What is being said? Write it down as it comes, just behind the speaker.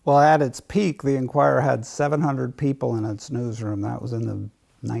Well, at its peak, the Enquirer had 700 people in its newsroom. That was in the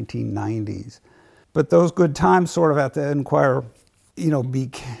 1990s. But those good times sort of at the Enquirer,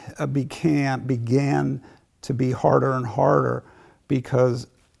 began to be harder and harder because,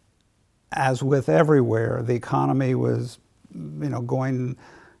 as with everywhere, the economy was,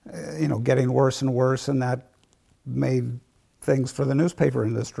 getting worse and worse, and that made things for the newspaper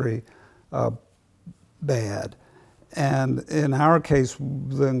industry bad. And in our case,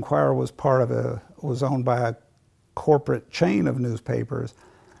 the Enquirer was was owned by a corporate chain of newspapers.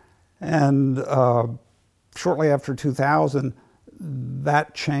 And shortly after 2000,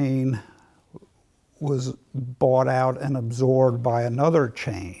 that chain was bought out and absorbed by another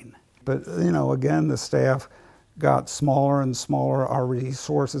chain. But, again, the staff got smaller and smaller, our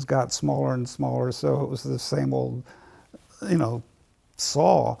resources got smaller and smaller, so it was the same old,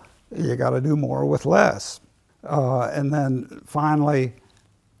 saw. You got to do more with less. And then finally,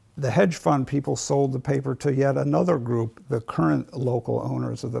 the hedge fund people sold the paper to yet another group, the current local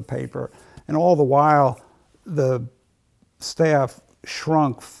owners of the paper. And all the while, the staff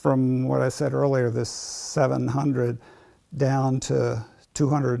shrunk from what I said earlier, this 700 down to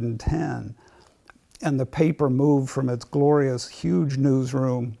 210. And the paper moved from its glorious, huge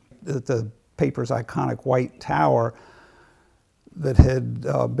newsroom at the paper's iconic White Tower that had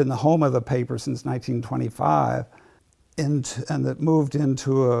been the home of the paper since 1925, and that moved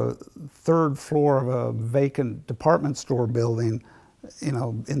into a third floor of a vacant department store building,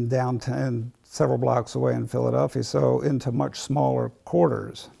 in downtown, several blocks away in Philadelphia, so into much smaller quarters.